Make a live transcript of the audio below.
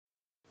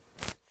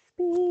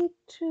Speak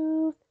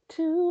truth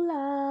to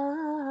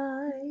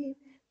life.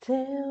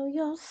 Tell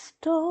your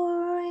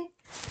story.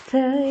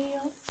 Tell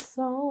your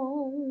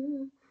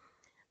song.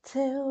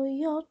 Tell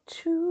your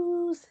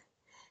truth.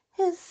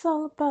 It's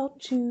all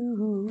about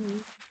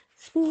you.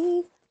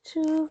 Speak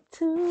truth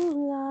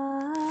to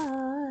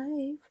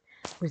life.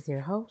 With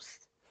your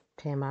host,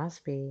 Pam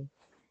Osby.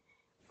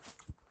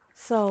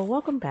 So,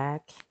 welcome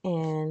back.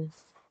 And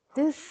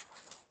this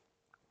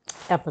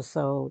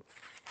episode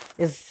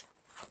is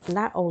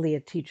not only a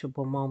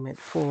teachable moment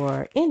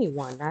for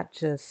anyone, not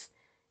just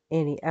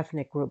any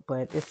ethnic group,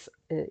 but it's,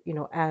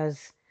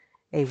 as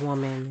a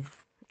woman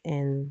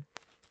in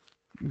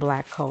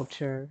Black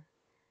culture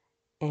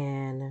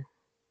and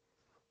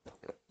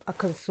a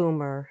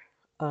consumer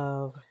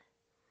of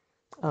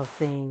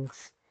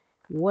things,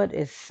 what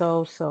is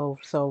so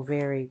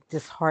very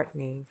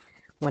disheartening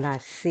when I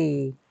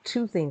see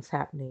two things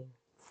happening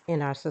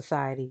in our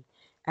society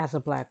as a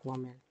Black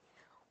woman.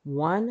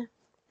 One,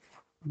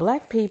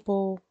 Black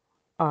people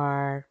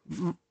are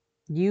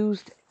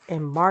used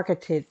and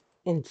marketed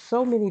in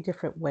so many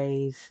different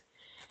ways.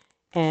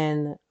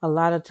 And a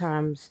lot of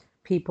times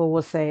people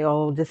will say,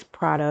 oh, this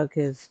product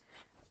is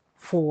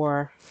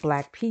for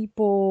Black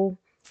people.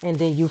 And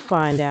then you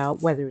find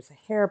out whether it's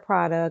a hair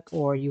product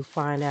or you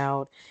find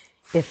out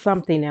it's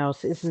something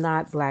else. It's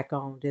not Black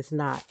owned. It's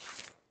not.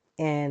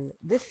 And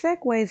this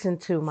segues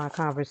into my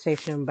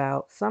conversation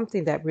about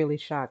something that really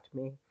shocked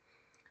me.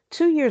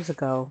 2 years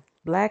ago,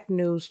 Black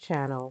News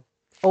Channel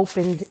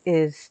opened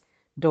its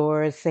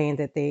doors saying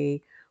that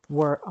they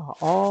were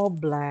all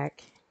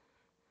Black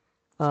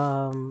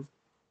um,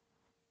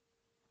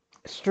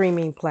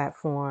 streaming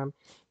platform.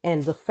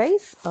 And the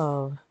face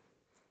of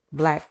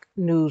Black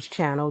News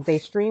Channel, they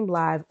stream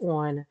live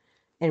on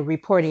and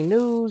reporting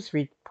news,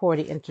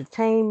 reporting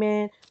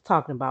entertainment,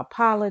 talking about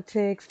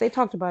politics. They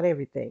talked about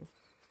everything.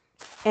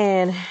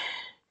 And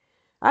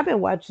I've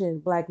been watching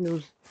Black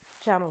News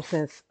Channel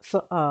since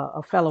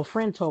a fellow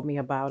friend told me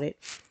about it.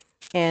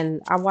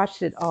 And I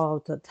watched it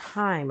all the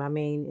time. I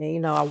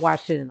mean, I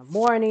watched it in the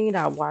morning.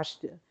 I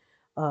watched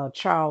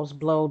Charles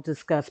Blow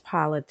discuss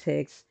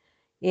politics,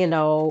 and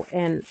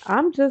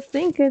I'm just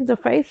thinking the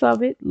face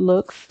of it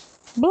looks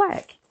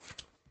Black.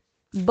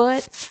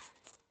 But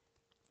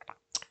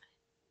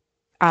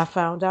I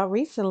found out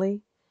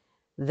recently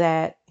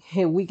that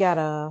we got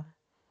a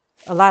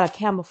lot of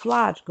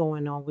camouflage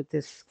going on with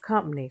this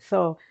company.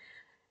 So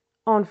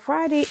on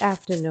Friday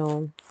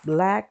afternoon,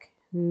 Black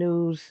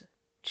News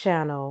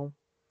Channel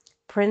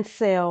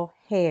Princell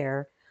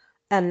Hair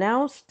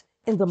announced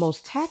in the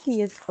most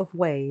tackiest of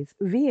ways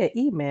via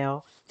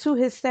email to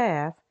his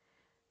staff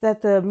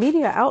that the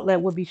media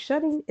outlet would be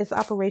shutting its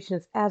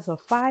operations as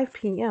of 5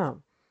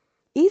 p.m.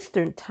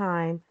 Eastern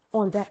Time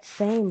on that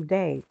same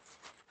day.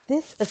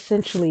 This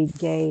essentially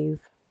gave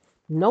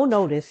no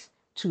notice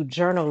to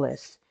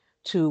journalists,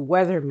 to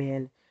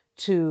weathermen,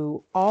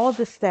 to all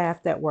the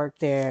staff that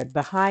worked there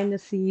behind the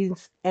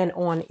scenes and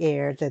on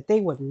air that they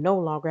would no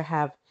longer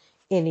have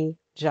any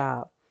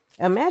job.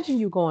 Imagine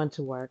you going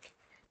to work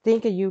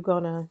thinking you're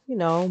gonna,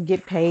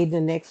 get paid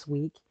the next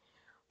week,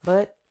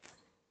 but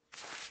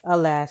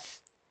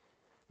alas,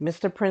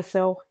 Mr.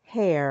 Princell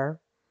Hare,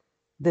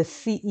 the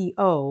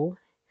CEO,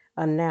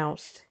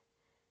 announced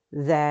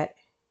that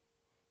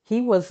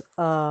he was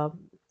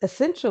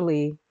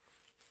essentially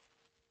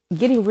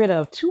getting rid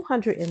of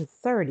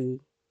 230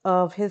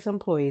 of his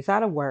employees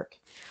out of work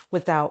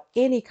without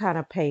any kind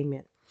of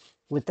payment,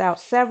 without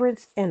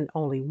severance, and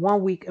only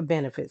 1 week of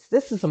benefits.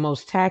 This is the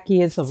most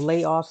tackiest of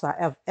layoffs I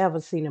have ever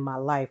seen in my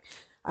life.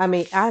 I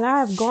mean, and I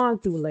have gone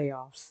through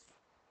layoffs.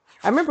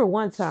 I remember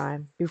one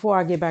time, before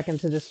I get back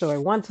into the story,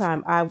 one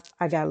time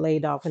I got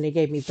laid off and they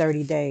gave me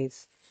 30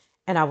 days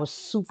and I was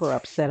super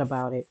upset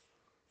about it.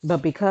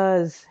 But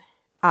because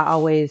I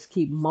always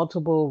keep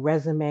multiple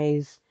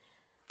resumes,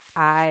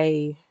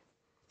 I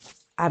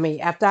I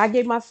mean, after I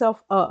gave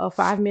myself a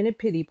 5 minute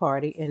pity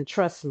party, and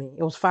trust me,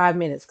 it was 5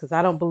 minutes because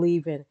I don't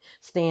believe in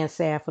staying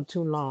sad for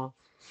too long.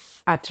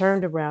 I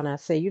turned around and I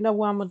said, you know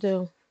what I'm going to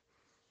do?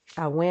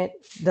 I went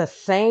the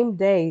same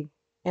day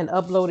and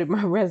uploaded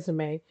my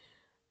resume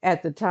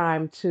at the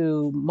time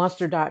to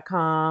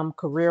Monster.com,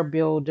 Career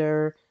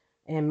Builder,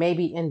 and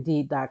maybe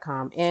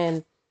Indeed.com.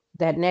 And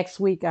that next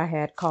week, I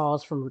had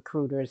calls from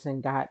recruiters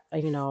and got,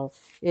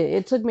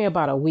 it took me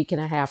about a week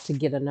and a half to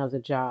get another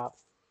job.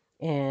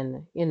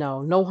 And,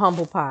 no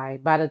humble pie.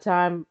 By the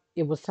time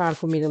it was time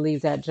for me to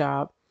leave that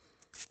job,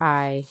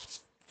 I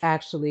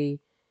actually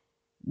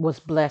was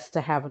blessed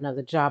to have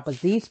another job.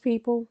 But these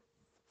people,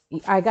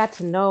 I got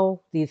to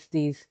know these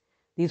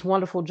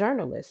wonderful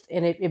journalists.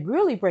 And it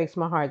really breaks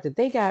my heart that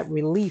they got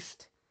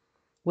released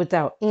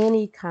without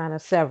any kind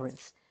of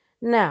severance.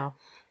 Now,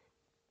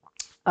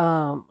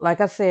 like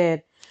I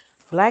said,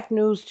 Black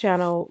News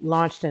Channel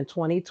launched in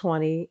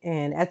 2020,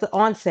 and at the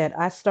onset,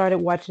 I started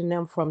watching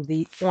them from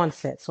the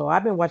onset. So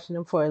I've been watching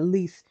them for at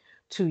least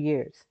 2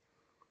 years.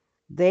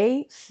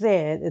 They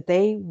said that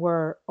they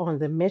were on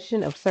the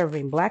mission of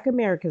serving Black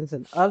Americans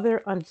and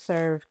other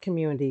unserved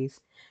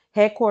communities,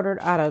 headquartered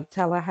out of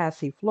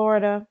Tallahassee,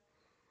 Florida.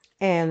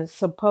 And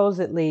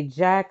supposedly,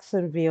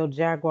 Jacksonville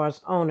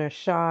Jaguars owner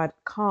Shad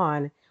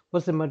Khan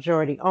was the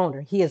majority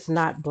owner. He is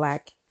not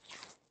black.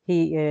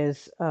 He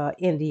is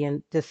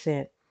Indian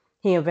descent.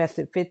 He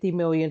invested 50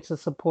 million to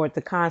support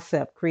the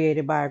concept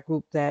created by a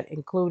group that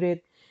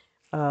included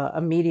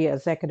a media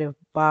executive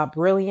Bob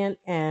Brilliant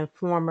and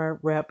former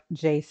Rep.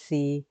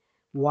 J.C.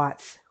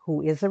 Watts,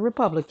 who is a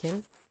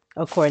Republican,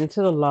 according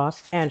to the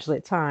Los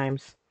Angeles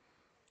Times.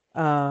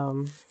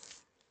 Um,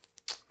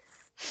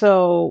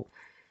 so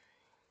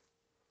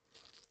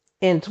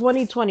in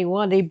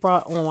 2021, they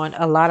brought on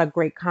a lot of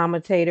great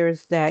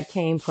commentators that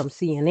came from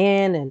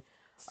CNN and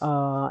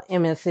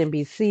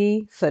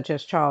MSNBC, such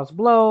as Charles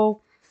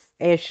Blow,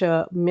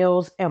 Aisha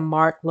Mills, and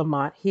Mark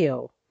Lamont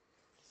Hill.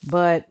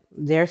 But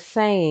they're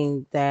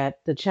saying that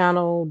the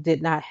channel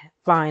did not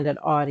find an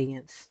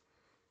audience.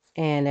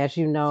 And as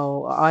you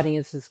know,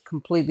 audience is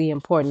completely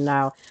important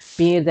now.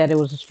 Being that it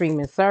was a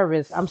streaming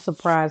service, I'm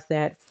surprised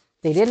that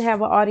they didn't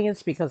have an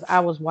audience because I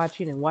was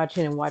watching and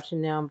watching and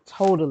watching them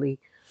totally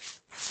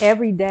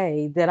every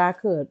day that I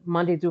could,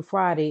 Monday through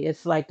Friday.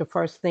 It's like the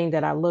first thing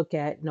that I look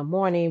at in the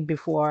morning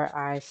before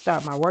I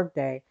start my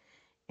workday.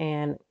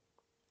 And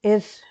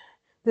it's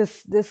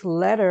this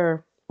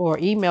letter or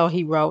email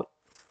he wrote,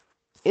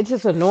 it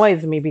just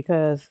annoys me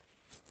because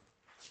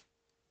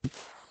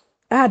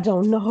I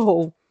don't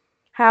know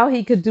how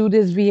he could do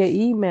this via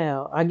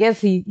email. I guess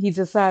he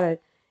decided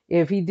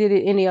if he did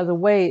it any other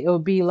way, it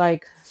would be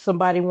like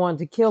somebody wanted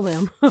to kill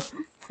him.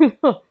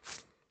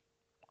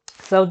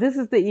 So this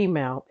is the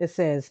email. It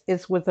says,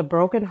 "It's with a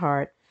broken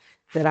heart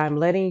that I'm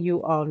letting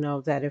you all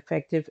know that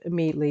effective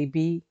immediately,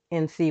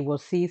 BNC will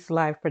cease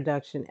live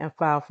production and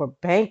file for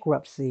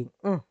bankruptcy.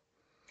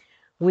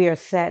 We are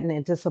saddened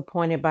and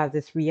disappointed by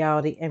this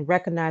reality and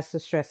recognize the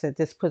stress that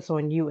this puts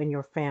on you and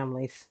your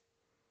families."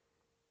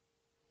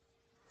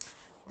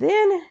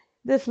 Then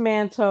this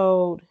man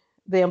told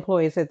the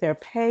employees that their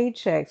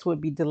paychecks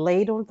would be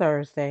delayed on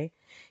Thursday.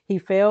 He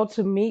failed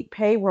to meet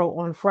payroll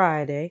on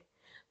Friday.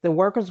 The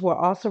workers were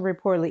also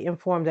reportedly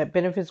informed that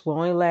benefits will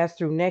only last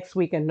through next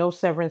week and no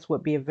severance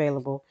would be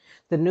available.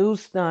 The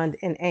news stunned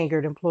and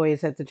angered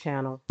employees at the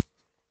channel.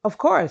 Of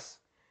course,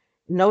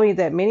 knowing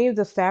that many of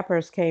the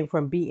staffers came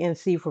from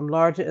BNC from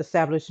larger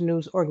established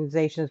news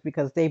organizations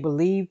because they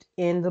believed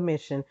in the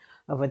mission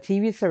of a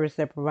TV service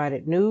that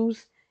provided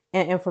news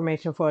and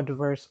information for a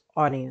diverse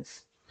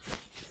audience.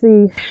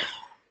 See,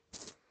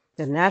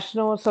 the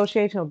National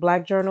Association of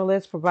Black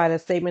Journalists provided a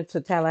statement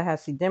to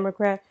Tallahassee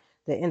Democrat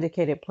that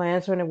indicated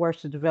plans are in the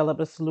works to develop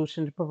a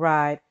solution to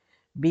provide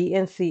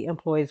BNC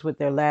employees with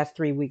their last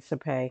 3 weeks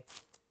of pay.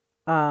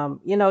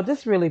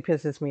 This really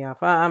pisses me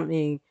off. I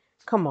mean,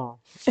 come on.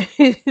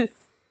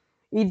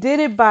 He did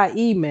it by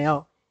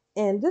email.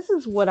 And this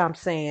is what I'm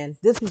saying.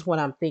 This is what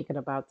I'm thinking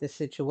about this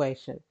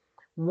situation.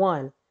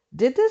 One,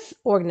 did this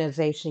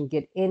organization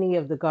get any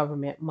of the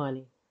government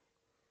money?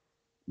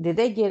 Did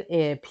they get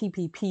a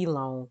PPP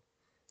loan?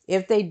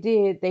 If they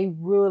did, they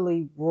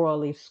really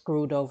royally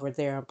screwed over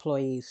their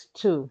employees.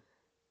 Two,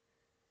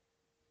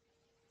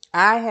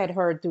 I had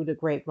heard through the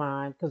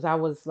grapevine because I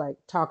was like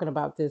talking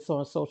about this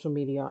on social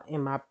media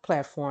in my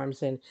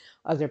platforms, and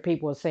other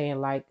people were saying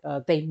like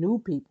they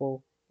knew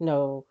people,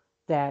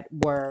 that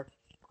were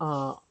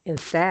in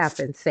staff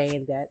and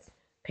saying that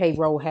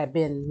payroll had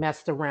been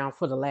messed around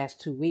for the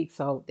last 2 weeks,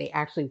 so they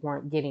actually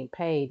weren't getting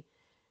paid.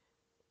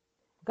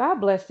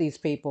 God bless these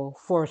people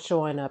for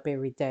showing up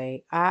every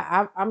day.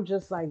 I'm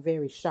just like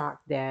very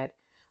shocked that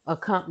a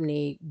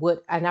company would,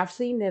 and I've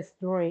seen this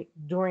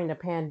during the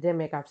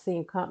pandemic. I've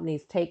seen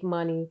companies take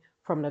money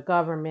from the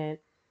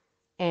government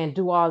and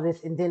do all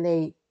this, and then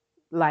they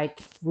like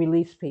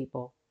release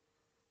people.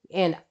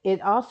 And it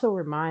also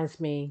reminds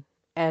me,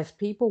 as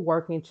people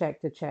working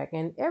check to check,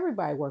 and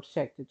everybody works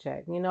check to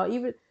check,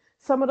 even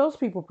some of those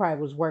people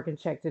probably was working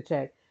check to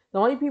check. The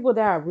only people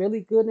that are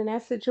really good in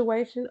that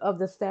situation of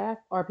the staff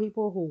are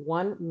people who,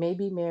 one, may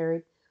be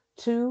married,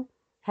 two,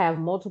 have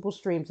multiple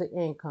streams of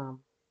income.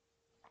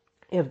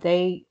 If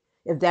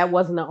that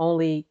wasn't the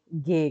only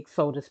gig,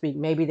 so to speak,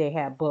 maybe they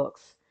have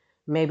books,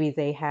 maybe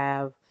they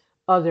have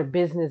other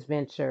business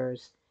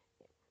ventures,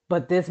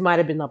 but this might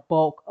have been the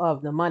bulk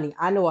of the money.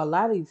 I know a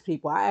lot of these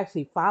people. I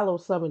actually follow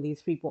some of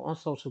these people on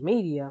social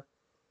media.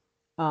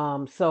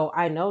 So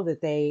I know that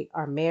they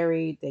are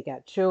married, they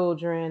got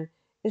children.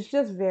 It's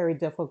just very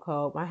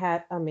difficult. My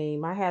hat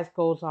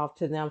goes off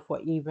to them for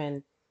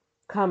even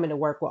coming to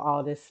work with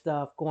all this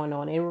stuff going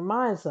on. It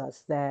reminds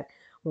us that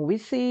when we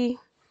see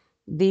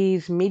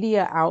these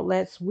media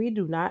outlets, we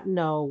do not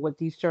know what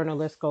these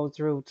journalists go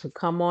through to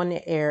come on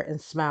the air and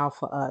smile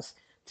for us,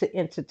 to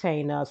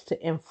entertain us,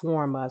 to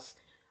inform us,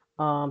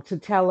 to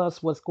tell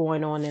us what's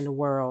going on in the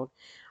world.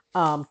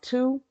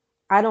 Two,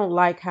 I don't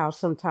like how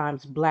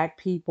sometimes Black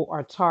people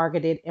are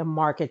targeted and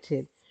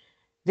marketed.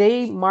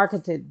 They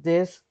marketed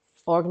this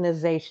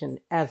organization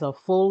as a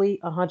fully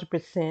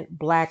 100%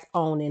 Black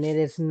owned, and it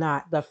is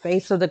not. The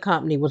face of the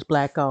company was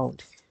Black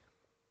owned,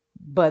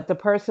 but the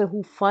person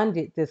who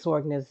funded this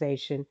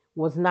organization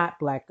was not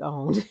Black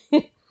owned.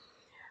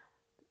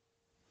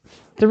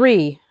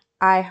 Three,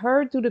 I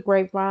heard through the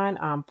grapevine,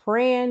 I'm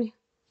praying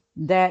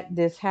that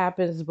this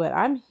happens, but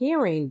I'm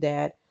hearing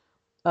that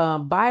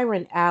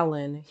Byron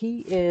Allen, he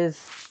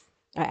is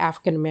an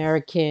African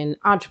American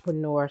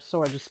entrepreneur,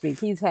 so to speak.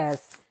 He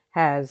has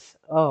a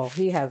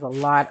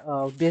lot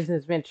of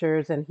business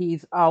ventures, and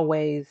he's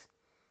a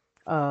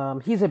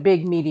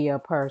big media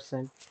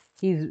person.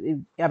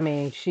 I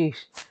mean,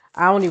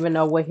 I don't even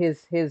know what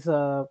his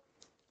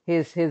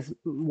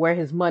where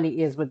his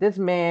money is, but this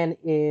man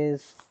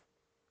is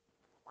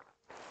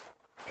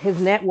his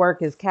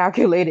network is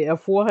calculated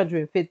at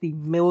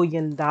 $450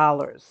 million.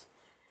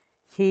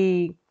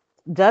 He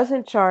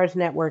doesn't charge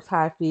networks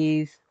high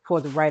fees for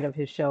the right of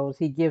his shows.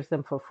 He gives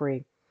them for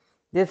free.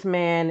 This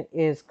man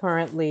is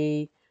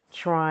currently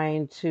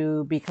trying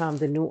to become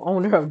the new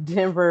owner of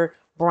Denver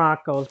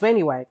Broncos. But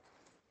anyway,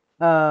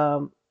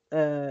 um,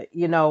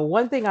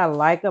 one thing I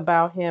like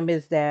about him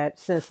is that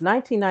since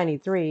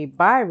 1993,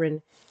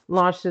 Byron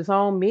launched his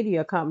own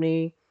media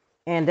company,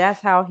 and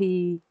that's how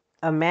he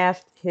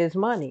amassed his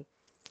money.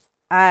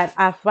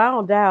 I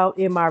found out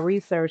in my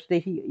research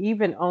that he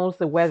even owns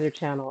the Weather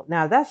Channel.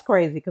 Now that's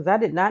crazy because I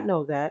did not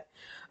know that.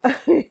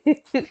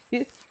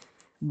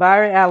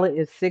 Byron Allen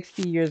is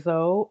 60 years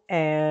old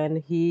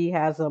and he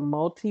has a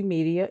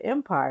multimedia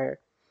empire.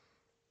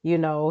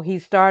 He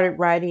started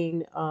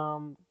writing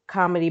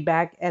comedy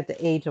back at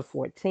the age of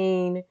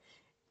 14,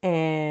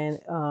 and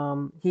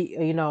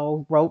he,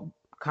 wrote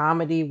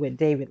comedy with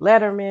David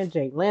Letterman,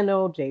 Jay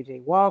Leno,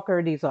 J.J.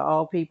 Walker. These are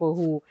all people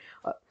who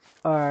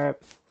are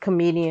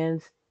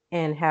comedians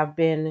and have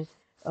been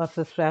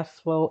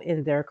successful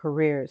in their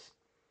careers.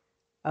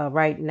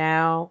 Right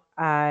now,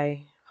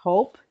 I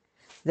hope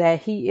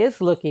that he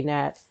is looking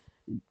at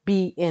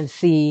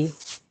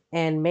BNC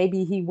and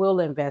maybe he will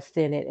invest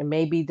in it and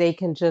maybe they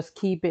can just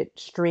keep it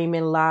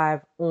streaming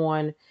live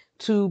on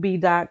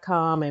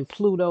Tubi.com and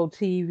Pluto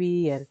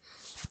TV. And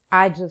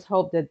I just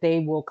hope that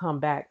they will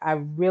come back. I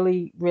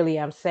really, really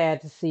am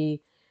sad to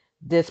see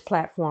this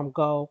platform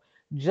go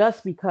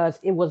just because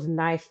it was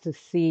nice to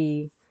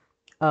see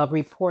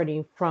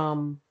reporting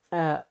from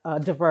a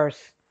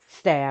diverse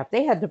staff.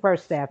 They had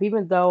diverse staff,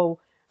 even though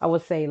I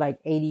would say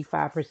like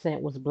 85%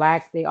 was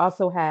black. They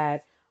also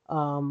had,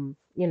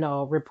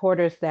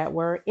 reporters that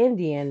were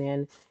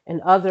Indian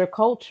and other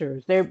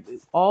cultures. They're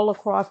all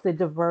across the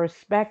diverse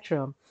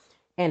spectrum.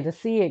 And to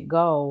see it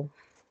go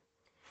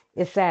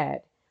is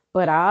sad.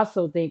 But I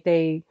also think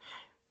they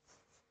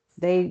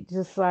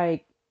just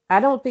like, I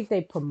don't think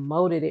they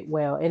promoted it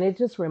well. And it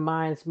just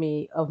reminds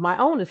me of my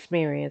own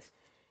experience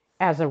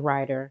as a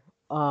writer.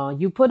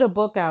 You put a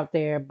book out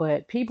there,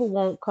 but people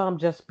won't come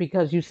just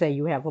because you say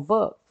you have a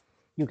book.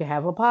 You can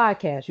have a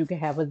podcast, you can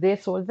have a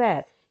this or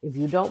that. If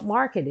you don't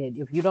market it,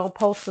 if you don't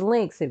post the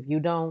links, if you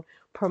don't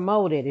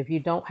promote it, if you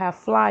don't have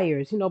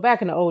flyers,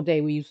 back in the old day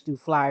we used to do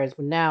flyers,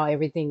 but now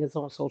everything is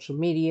on social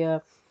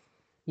media.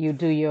 You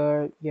do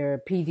your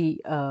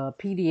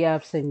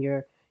PDFs and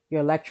your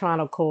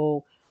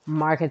electronical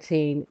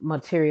marketing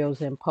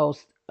materials and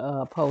post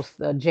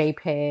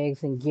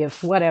JPEGs and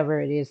GIFs, whatever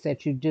it is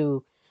that you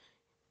do.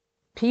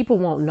 People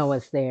won't know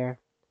it's there.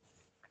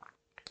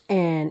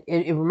 And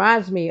it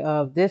reminds me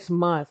of this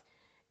month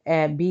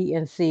at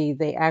BNC.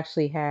 They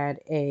actually had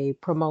a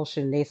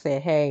promotion. They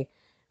said, "Hey,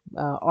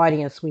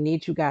 audience, we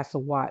need you guys to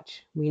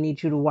watch. We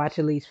need you to watch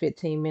at least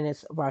 15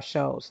 minutes of our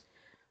shows."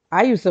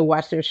 I used to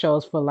watch their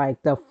shows for like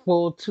the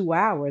full 2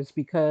 hours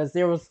because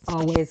there was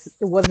always,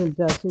 it wasn't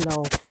just,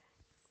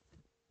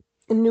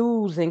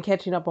 news and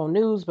catching up on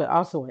news, but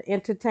also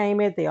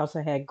entertainment. They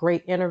also had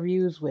great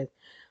interviews with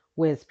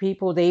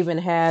people. They even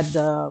had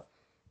the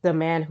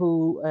man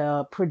who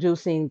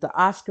producing the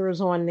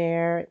Oscars on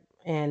there,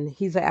 and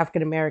he's an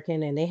African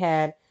American. And they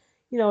had,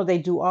 they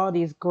do all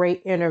these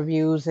great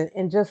interviews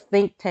and just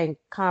think tank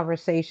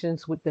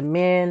conversations with the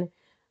men.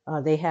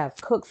 They have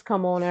cooks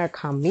come on there,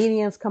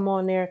 comedians come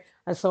on there,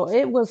 and so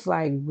it was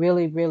like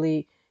really,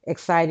 really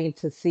exciting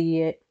to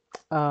see it.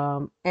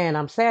 And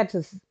I'm sad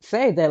to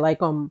say that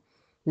like on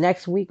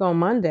next week on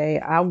Monday,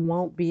 I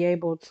won't be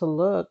able to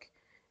look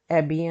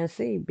at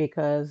BNC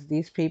because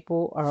these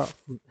people are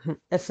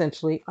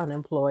essentially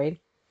unemployed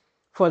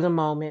for the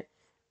moment.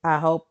 I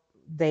hope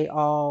they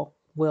all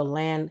will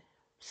land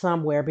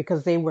somewhere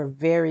because they were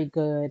very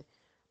good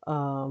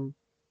um,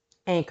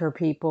 anchor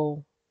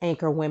people,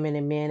 anchor women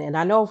and men. And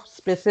I know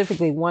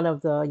specifically one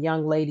of the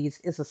young ladies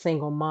is a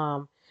single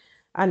mom.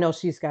 I know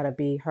she's got to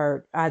be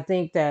hurt. I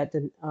think that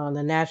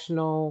the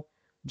National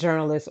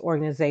Journalist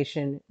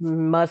Organization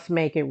must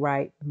make it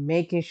right,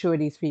 making sure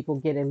these people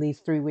get at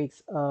least 3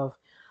 weeks of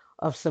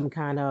some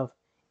kind of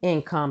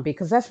income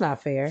because that's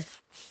not fair.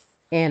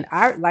 And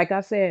like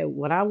I said,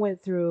 when I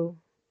went through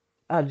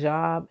a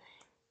job,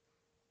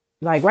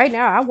 like right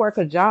now, I work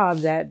a job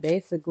that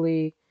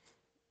basically,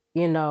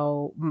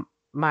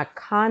 my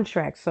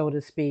contract, so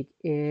to speak,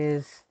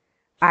 is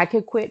I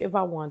could quit if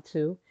I want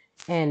to,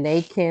 and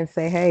they can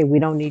say, hey, we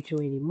don't need you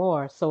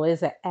anymore. So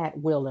it's an at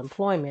will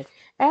employment.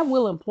 At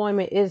will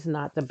employment is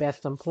not the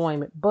best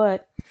employment,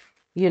 but,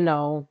 you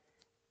know,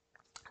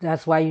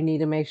 that's why you need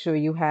to make sure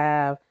you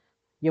have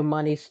your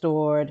money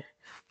stored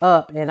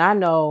up. And I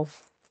know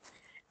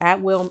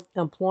at will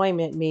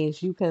employment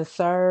means you can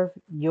serve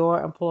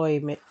your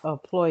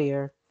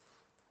employer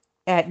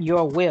at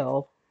your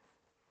will.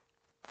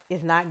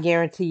 It's not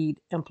guaranteed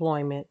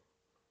employment.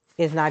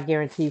 It's not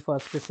guaranteed for a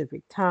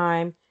specific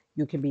time.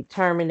 You can be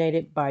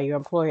terminated by your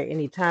employer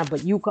anytime,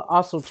 but you could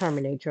also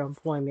terminate your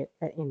employment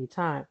at any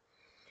time.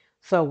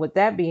 So with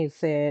that being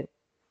said,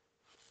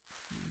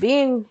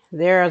 being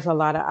there's a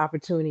lot of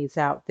opportunities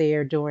out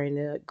there during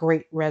the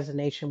Great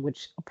Resignation,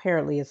 which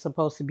apparently is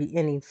supposed to be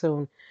ending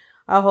soon.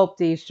 I hope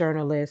these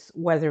journalists,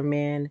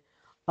 weathermen,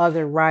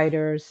 other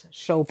writers,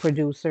 show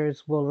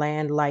producers will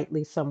land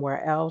lightly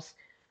somewhere else.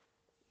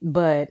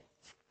 But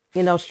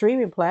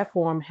streaming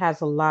platform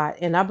has a lot,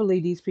 and I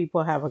believe these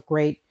people have a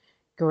great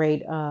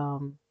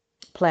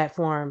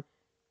platform,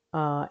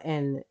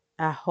 and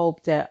I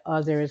hope that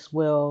others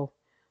will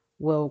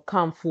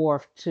come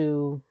forth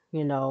to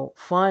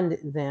fund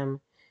them.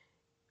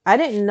 I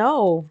didn't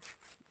know,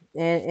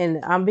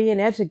 and I'm being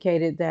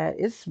educated that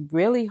it's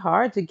really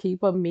hard to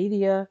keep a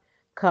media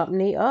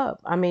company up.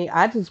 I mean,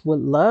 I just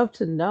would love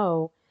to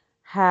know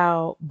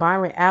how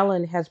Byron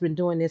Allen has been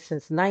doing this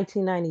since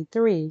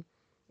 1993,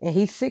 and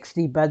he's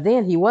 60. But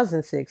then he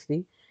wasn't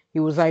 60; he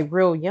was like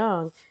real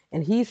young,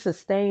 and he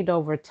sustained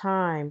over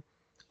time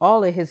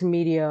all of his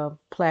media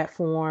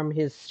platform,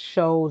 his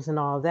shows, and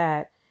all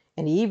that.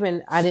 And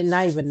even I did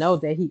not even know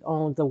that he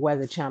owned the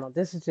Weather Channel.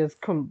 This is just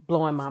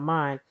blowing my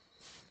mind.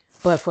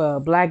 But for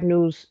Black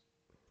News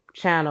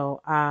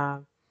Channel, I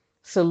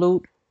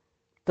salute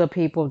the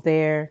people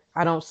there.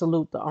 I don't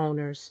salute the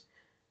owners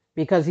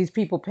because these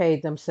people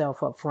paid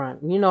themselves up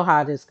front. You know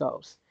how this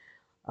goes.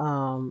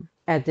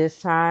 At this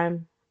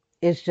time,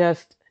 it's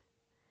just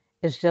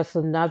it's just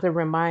another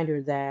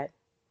reminder that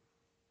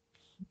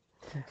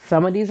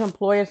some of these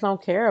employers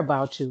don't care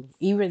about you,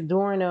 even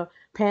during a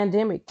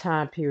pandemic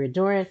time period,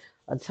 during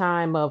a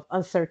time of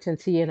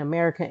uncertainty in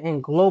America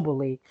and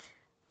globally,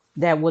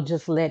 that will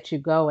just let you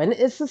go. And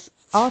it's just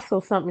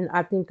also something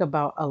I think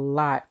about a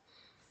lot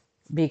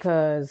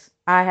because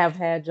I have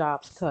had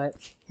jobs cut,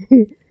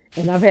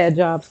 and I've had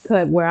jobs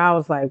cut where I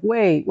was like,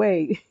 wait.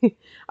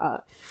 uh,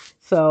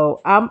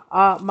 so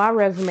my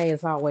resume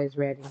is always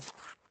ready,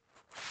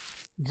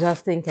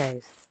 just in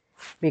case,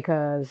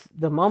 because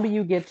the moment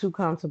you get too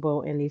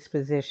comfortable in these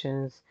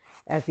positions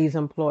as these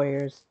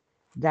employers,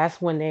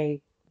 that's when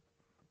they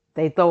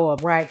throw a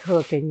right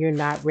hook and you're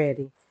not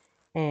ready.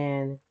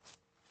 And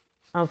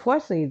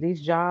unfortunately,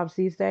 these jobs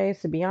these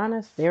days, to be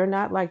honest, they're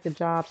not like the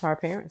jobs our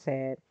parents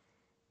had.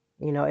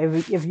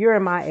 If you're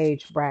in my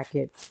age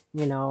bracket,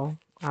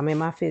 I'm in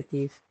my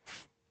 50s.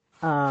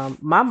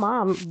 My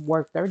mom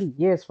worked 30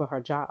 years for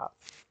her job.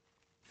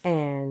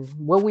 And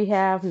what we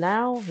have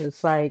now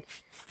is like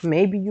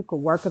maybe you could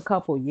work a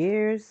couple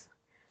years.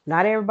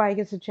 Not everybody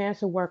gets a chance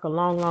to work a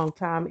long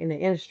time in the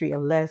industry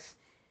unless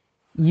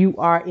you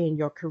are in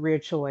your career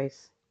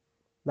choice.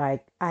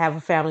 Like I have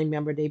a family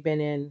member, they've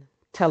been in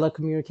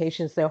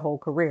telecommunications their whole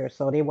career.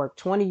 So they worked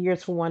 20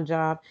 years for one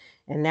job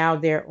and now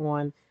they're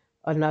on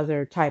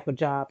another type of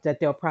job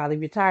that they'll probably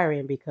retire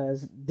in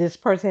because this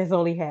person has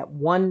only had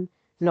one,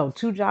 no,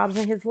 two jobs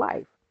in his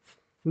life.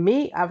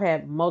 Me, I've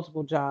had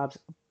multiple jobs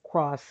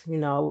across,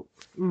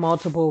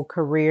 multiple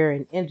career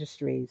and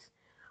industries,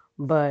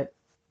 but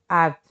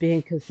I've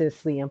been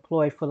consistently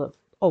employed for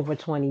over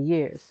 20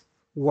 years,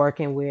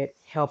 working with,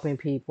 helping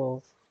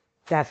people.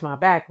 That's my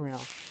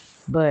background.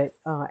 But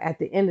at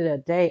the end of the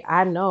day,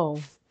 I know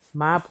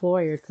my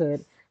employer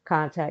could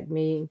contact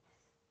me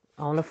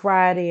on a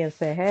Friday and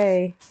say,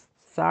 hey,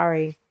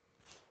 sorry,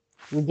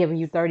 we're giving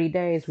you 30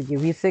 days, we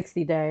give you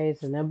 60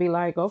 days. And they'll be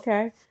like,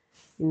 okay,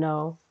 you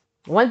know.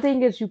 One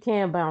thing is you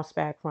can bounce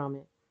back from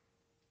it.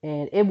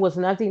 And it was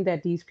nothing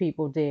that these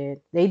people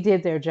did. They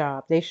did their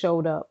job. They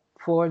showed up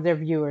for their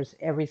viewers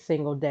every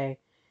single day.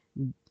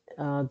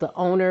 The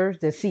owner,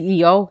 the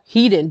CEO,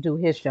 he didn't do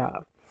his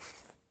job.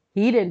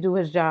 He didn't do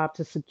his job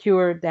to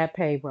secure that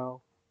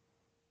payroll.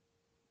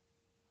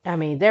 I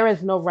mean, there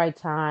is no right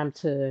time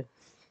to,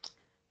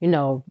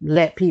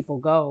 let people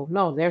go.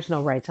 No, there's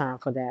no right time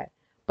for that.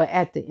 But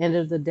at the end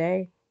of the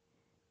day,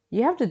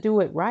 you have to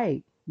do it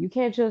right. You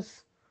can't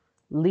just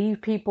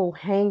leave people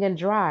hanging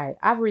dry.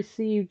 I've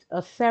received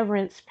a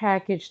severance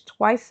package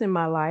twice in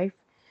my life,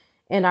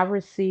 and I've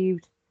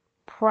received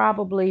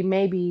probably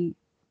maybe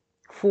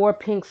four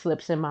pink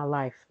slips in my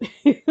life.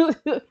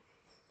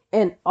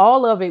 And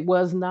all of it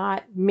was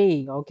not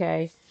me,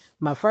 okay?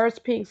 My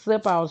first pink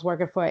slip, I was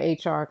working for an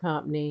HR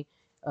company.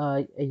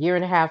 A year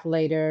and a half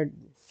later,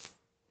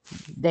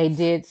 they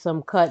did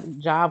some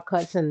job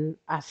cuts, and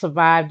I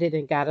survived it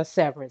and got a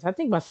severance. I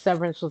think my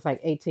severance was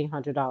like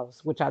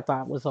 $1,800, which I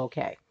thought was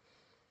okay.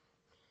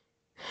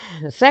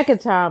 The second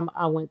time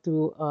I went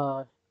through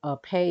a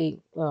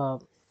paid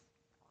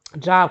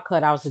job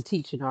cut, I was a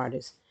teaching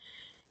artist,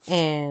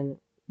 and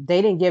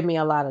they didn't give me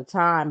a lot of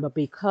time, but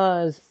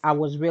because I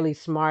was really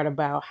smart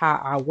about how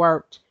I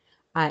worked,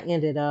 I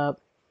ended up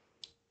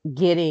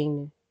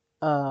getting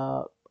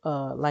uh,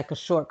 like a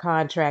short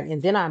contract,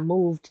 and then I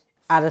moved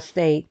out of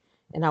state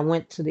and I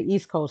went to the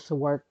East Coast to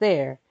work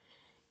there.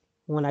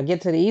 When I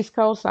get to the East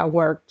Coast, I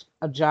worked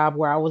a job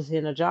where I was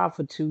in a job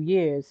for 2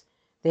 years.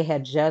 They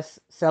had just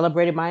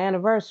celebrated my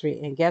anniversary,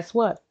 and guess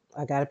what?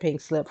 I got a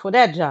pink slip for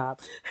that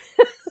job.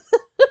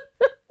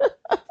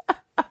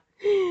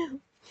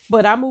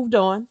 But I moved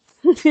on.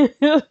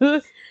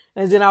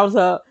 And then I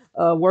was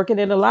working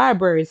in the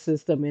library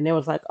system, and it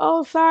was like,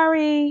 oh,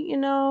 sorry,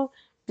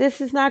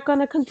 this is not going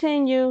to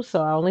continue.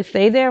 So I only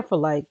stayed there for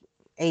like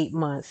 8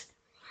 months.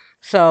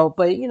 So,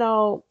 but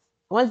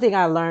one thing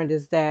I learned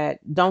is that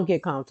don't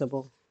get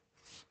comfortable.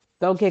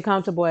 Don't get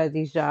comfortable at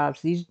these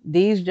jobs.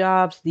 These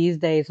jobs these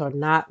days are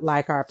not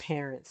like our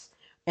parents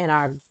and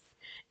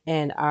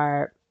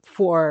our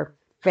four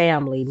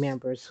family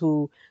members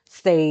who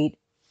stayed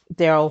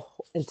their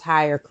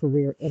entire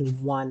career in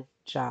one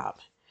job.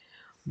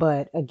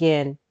 But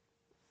again,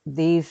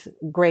 these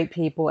great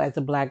people at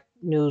the Black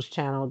News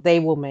Channel, they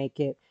will make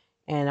it,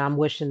 and I'm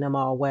wishing them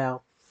all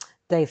well.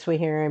 Thanks for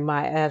hearing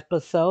my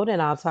episode,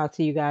 and I'll talk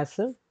to you guys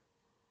soon.